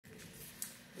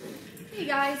Hey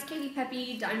guys, Katie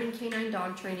Peppy, Diamond Canine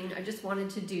Dog Training. I just wanted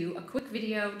to do a quick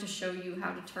video to show you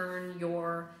how to turn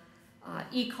your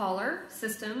Ecollar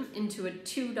system into a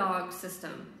 2-dog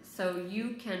system. So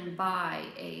you can buy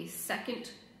a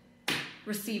second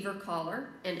receiver collar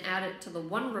and add it to the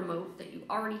one remote that you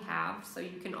already have, so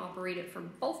you can operate it for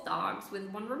both dogs with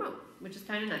one remote, which is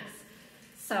kind of nice.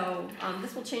 So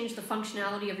this will change the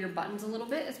functionality of your buttons a little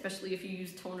bit, especially if you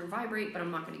use tone or vibrate, but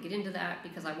I'm not going to get into that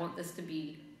because I want this to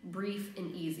be brief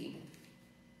and easy.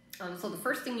 So the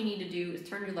first thing you need to do is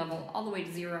turn your level all the way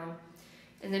to 0,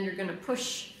 and then you're going to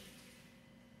push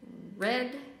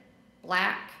red,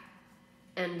 black,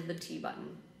 and the T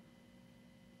button.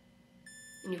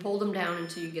 And you hold them down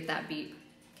until you get that beep,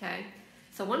 okay?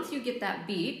 So once you get that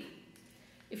beep,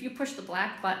 if you push the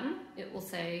black button, it will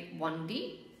say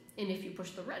 1D, and if you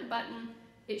push the red button,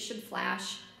 it should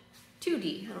flash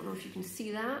 2D. I don't know if you can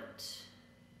see that. It's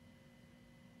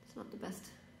not the best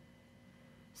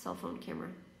cell phone camera,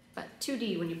 but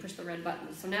 2D when you push the red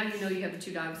button. So now you know you have a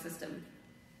 2-dog system.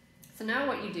 So now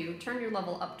what you do, turn your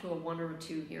level up to a 1 or a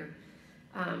 2 here.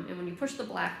 And when you push the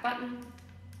black button,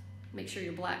 make sure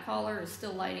your black collar is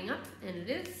still lighting up, and it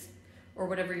is, or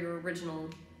whatever your original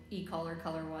e-collar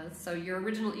color was. So your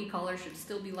original e-collar should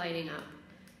still be lighting up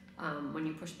when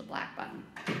you push the black button.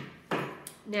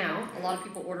 Now, a lot of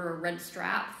people order a red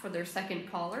strap for their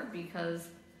second collar because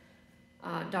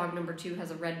dog number 2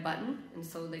 has a red button, and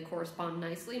so they correspond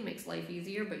nicely. It makes life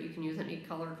easier, but you can use any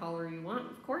collar you want,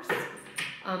 of course.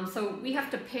 So we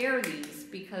have to pair these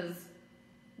because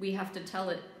we have to tell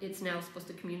it it's now supposed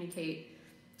to communicate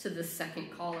to the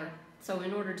second collar. So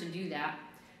in order to do that,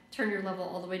 turn your level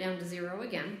all the way down to 0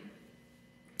 again.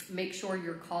 Make sure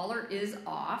your collar is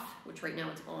off, which right now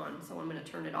it's on, so I'm going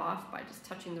to turn it off by just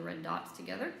touching the red dots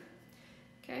together.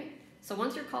 Okay, so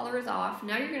once your collar is off,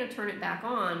 now you're going to turn it back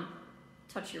on.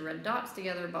 Touch your red dots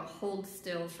together, but hold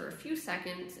still for a few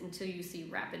seconds until you see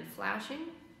rapid flashing.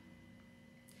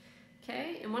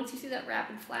 Okay, and once you see that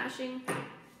rapid flashing,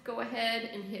 go ahead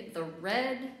and hit the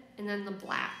red and then the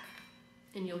black,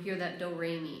 and you'll hear that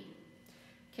do-re-mi.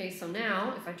 Okay, so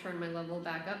now if I turn my level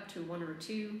back up to 1 or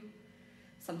 2,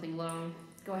 something low,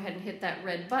 go ahead and hit that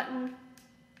red button,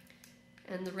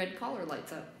 and the red collar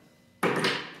lights up.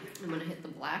 I'm going to hit the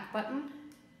black button,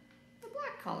 the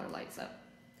black collar lights up.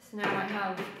 So now I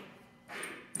have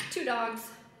 2 dogs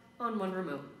on 1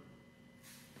 remote.